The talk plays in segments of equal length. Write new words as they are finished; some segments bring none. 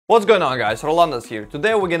What's going on, guys? Rolandas here.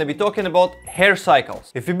 Today we're gonna be talking about hair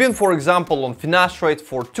cycles. If you've been, for example, on Finasteride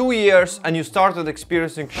for 2 years and you started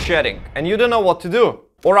experiencing shedding and you don't know what to do,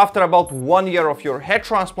 or after about 1 year of your hair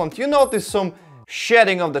transplant you notice some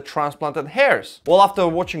shedding of the transplanted hairs. Well, after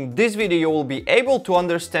watching this video you will be able to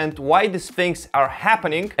understand why these things are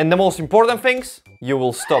happening, and the most important things, you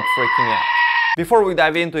will stop freaking out. Before we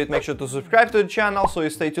dive into it, make sure to subscribe to the channel so you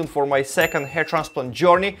stay tuned for my second hair transplant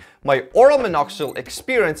journey, my oral minoxidil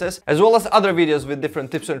experiences, as well as other videos with different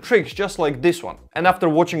tips and tricks just like this one. And after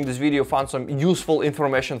watching this video found some useful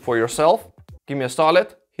information for yourself, give me a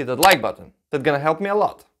solid, hit that like button. That's gonna help me a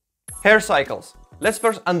lot. Hair cycles. Let's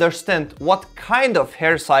first understand what kind of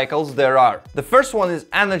hair cycles there are. The first one is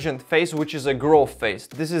Anagen phase, which is a growth phase.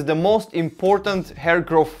 This is the most important hair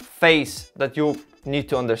growth phase that you need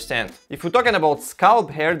to understand. If we're talking about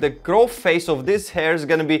scalp hair, the growth phase of this hair is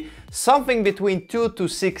gonna be something between 2 to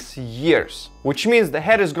 6 years, which means the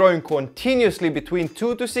hair is growing continuously between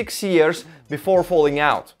 2 to 6 years before falling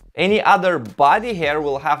out. Any other body hair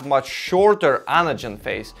will have much shorter anagen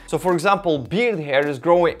phase. So for example, beard hair is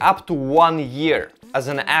growing up to 1 year as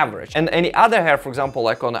an average. And any other hair, for example,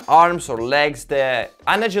 like on the arms or legs, the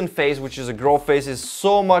anagen phase, which is a growth phase, is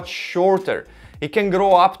so much shorter. It can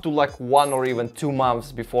grow up to like 1 or even 2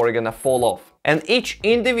 months before it's gonna fall off. And each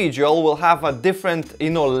individual will have a different,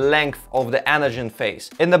 length of the anagen phase.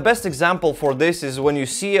 And the best example for this is when you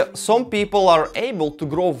see some people are able to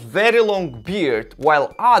grow very long beard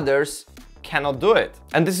while others cannot do it.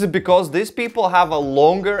 And this is because these people have a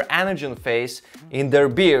longer anagen phase in their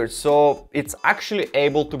beard, so it's actually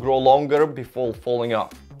able to grow longer before falling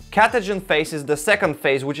off. Catagen phase is the second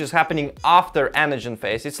phase, which is happening after anagen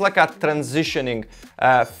phase. It's like a transitioning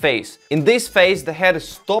phase. In this phase, the hair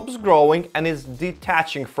stops growing and is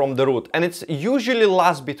detaching from the root, and it's usually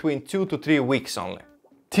lasts between 2 to 3 weeks only.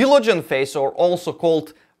 Telogen phase, or also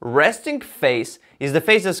called resting phase, is the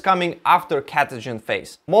phase that's coming after Catagen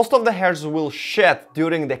phase. Most of the hairs will shed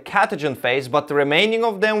during the Catagen phase, but the remaining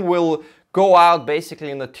of them will go out basically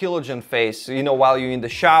in the telogen phase, while you're in the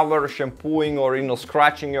shower, shampooing, or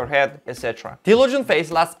scratching your head, etc. Telogen phase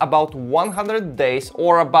lasts about 100 days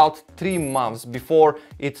or about 3 months before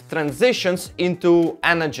it transitions into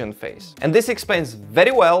anagen phase. And this explains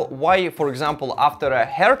very well why, for example, after a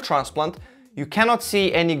hair transplant, you cannot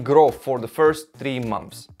see any growth for the first 3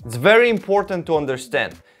 months. It's very important to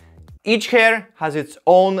understand. Each hair has its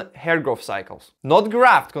own hair growth cycles. Not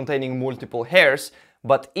graft containing multiple hairs,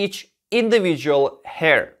 but each individual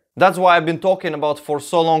hair. That's why I've been talking about for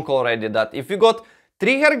so long already, that if you got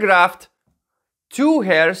 3 hair graft, 2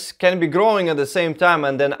 hairs can be growing at the same time,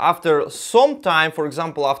 and then after some time, for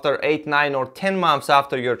example after 8, 9 or 10 months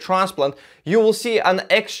after your transplant, you will see an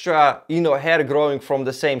extra hair growing from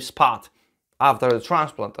the same spot after the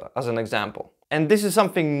transplant, as an example. And this is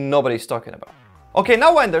something nobody's talking about. Okay,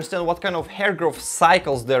 now I understand what kind of hair growth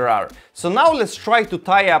cycles there are. So now let's try to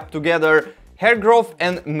tie up together hair growth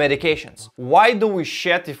and medications. Why do we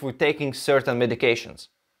shed if we're taking certain medications?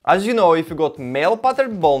 As you know, if you got male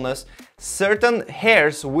pattern baldness, certain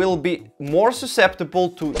hairs will be more susceptible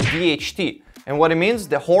to DHT. And what it means,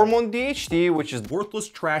 the hormone DHT, which is worthless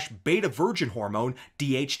trash beta virgin hormone,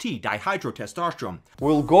 DHT, dihydrotestosterone,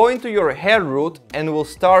 will go into your hair root and will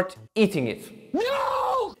start eating it.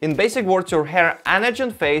 No! In basic words, your hair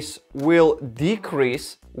anagen phase will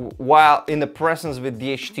decrease while in the presence with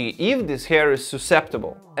DHT, if this hair is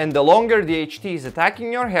susceptible. And the longer DHT is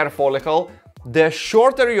attacking your hair follicle, the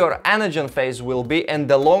shorter your anagen phase will be and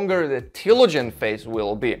the longer the telogen phase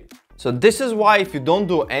will be. So this is why if you don't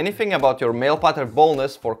do anything about your male pattern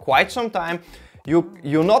baldness for quite some time,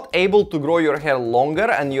 you're not able to grow your hair longer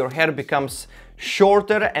and your hair becomes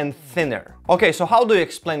shorter and thinner. Okay, so how do you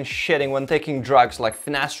explain shedding when taking drugs like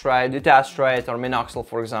Finasteride, dutasteride or minoxidil,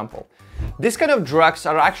 for example? These kind of drugs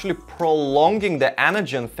are actually prolonging the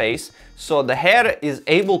anagen phase, so the hair is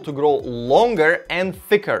able to grow longer and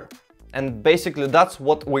thicker. And basically that's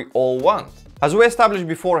what we all want. As we established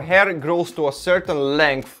before, hair grows to a certain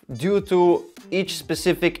length due to each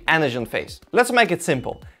specific anagen phase. Let's make it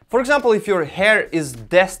simple. For example, if your hair is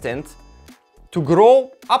destined to grow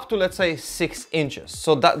up to, let's say, 6 inches.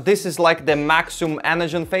 So that this is like the maximum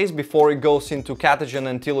anagen phase before it goes into Catagen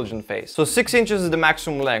and telogen phase. So 6 inches is the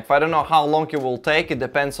maximum length. I don't know how long it will take. It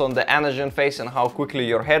depends on the anagen phase and how quickly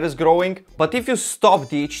your hair is growing. But if you stop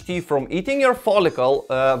DHT from eating your follicle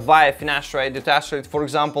via Finasteride, dutasteride, for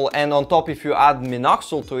example, and on top if you add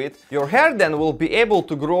minoxidil to it, your hair then will be able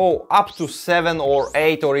to grow up to 7 or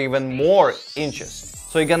 8 or even more inches.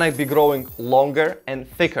 So you're gonna be growing longer and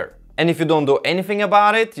thicker. And if you don't do anything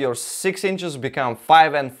about it, your 6 inches become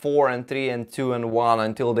 5 and 4 and 3 and 2 and 1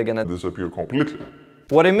 until they're gonna disappear completely.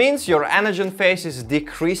 What it means, your anagen phase is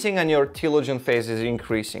decreasing and your telogen phase is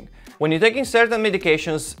increasing. When you're taking certain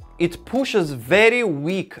medications, it pushes very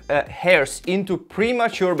weak hairs into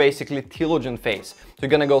premature, basically, telogen phase. So you're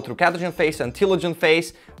gonna go through catagen phase and telogen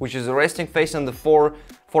phase, which is a resting phase, and for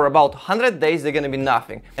about 100 days, they're gonna be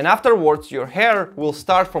nothing. And afterwards, your hair will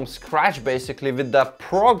start from scratch, basically, with the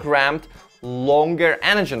programmed longer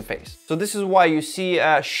anagen phase. So this is why you see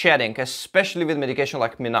shedding, especially with medication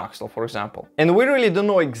like minoxidil, for example. And we really don't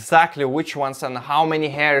know exactly which ones and how many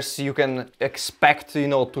hairs you can expect,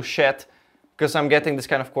 to shed, because I'm getting this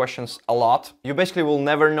kind of questions a lot. You basically will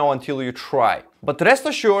never know until you try. But rest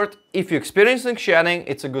assured, if you're experiencing shedding,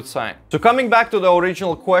 it's a good sign. So coming back to the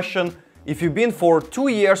original question, if you've been for 2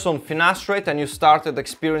 years on finasteride and you started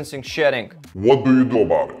experiencing shedding, what do you do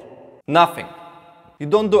about it? Nothing. You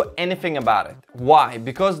don't do anything about it. Why?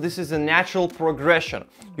 Because this is a natural progression.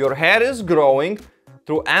 Your hair is growing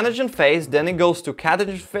through anagen phase, then it goes to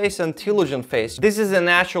catagen phase and telogen phase. This is a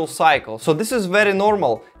natural cycle. So this is very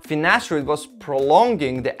normal. Finasteride was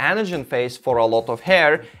prolonging the anagen phase for a lot of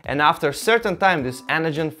hair, and after a certain time, this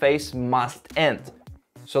anagen phase must end.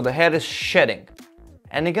 So the hair is shedding.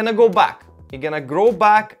 And you're gonna go back. You're gonna grow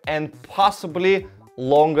back and possibly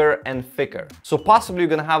longer and thicker. So possibly you're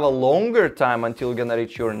gonna have a longer time until you're gonna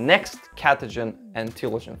reach your next catagen and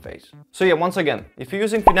telogen phase. So yeah, once again, if you're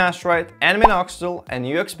using finasteride and minoxidil and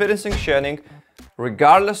you're experiencing shedding,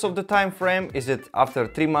 regardless of the time frame, is it after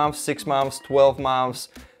 3 months, 6 months, 12 months,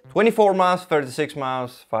 24 months, 36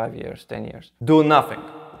 months, 5 years, 10 years, do nothing.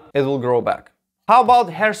 It will grow back. How about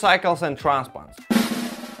hair cycles and transplants?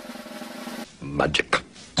 Magic.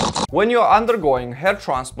 When you're undergoing hair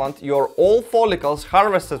transplant, your all follicles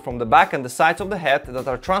harvested from the back and the sides of the head that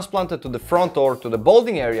are transplanted to the front or to the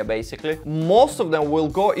balding area, basically, most of them will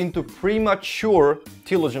go into premature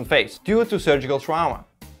telogen phase due to surgical trauma.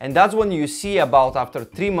 And that's when you see about after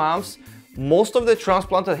 3 months, most of the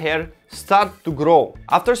transplanted hair start to grow.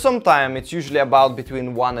 After some time, it's usually about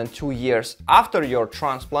between 1 and 2 years after your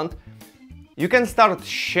transplant, you can start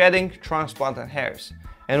shedding transplanted hairs.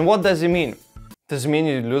 And what does it mean? Does it mean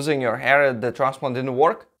you're losing your hair, the transplant didn't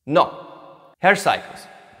work? No. Hair cycles.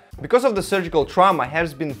 Because of the surgical trauma, hair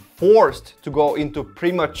has been forced to go into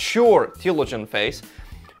premature telogen phase.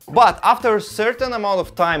 But after a certain amount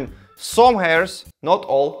of time, some hairs, not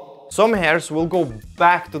all, some hairs will go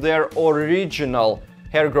back to their original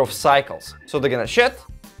hair growth cycles. So they're gonna shed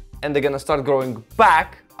and they're gonna start growing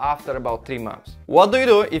back after about 3 months. What do you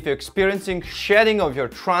do if you're experiencing shedding of your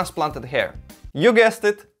transplanted hair? You guessed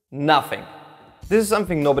it, nothing. This is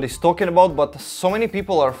something nobody's talking about, but so many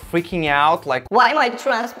people are freaking out, like, why my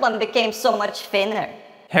transplant became so much thinner?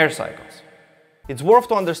 Hair cycles. It's worth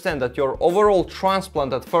to understand that your overall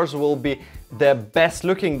transplant at first will be the best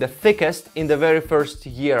looking, the thickest in the very first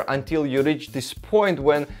year, until you reach this point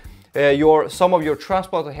when some of your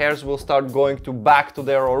transplanted hairs will start going back to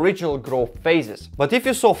their original growth phases. But if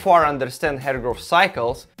you so far understand hair growth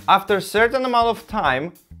cycles, after a certain amount of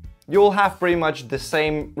time, you will have pretty much the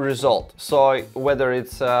same result. So whether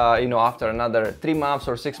it's after another 3 months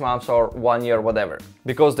or 6 months or 1 year, whatever.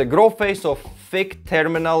 Because the growth phase of thick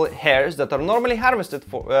terminal hairs that are normally harvested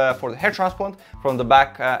for the hair transplant from the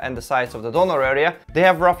back and the sides of the donor area, they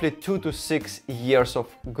have roughly 2 to 6 years of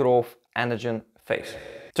growth anagen phase.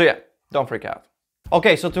 So yeah, don't freak out.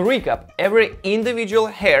 Okay, so to recap, every individual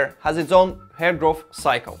hair has its own hair growth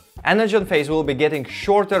cycle. Anagen phase will be getting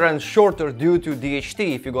shorter and shorter due to DHT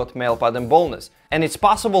if you got male pattern baldness. And it's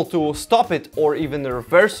possible to stop it or even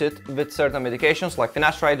reverse it with certain medications like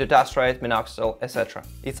finasteride, dutasteride, minoxidil, etc.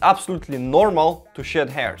 It's absolutely normal to shed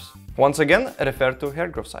hairs. Once again, refer to hair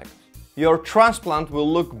growth cycles. Your transplant will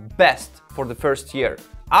look best for the first year.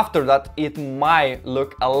 After that, it might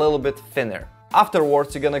look a little bit thinner.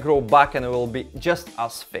 Afterwards, you're gonna grow back and it will be just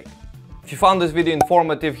as thick. If you found this video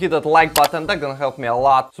informative, hit that like button, that's gonna help me a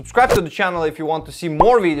lot. Subscribe to the channel if you want to see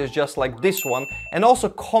more videos just like this one, and also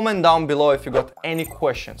comment down below if you got any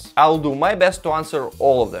questions. I'll do my best to answer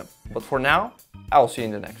all of them. But for now, I'll see you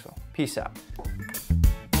in the next one. Peace out.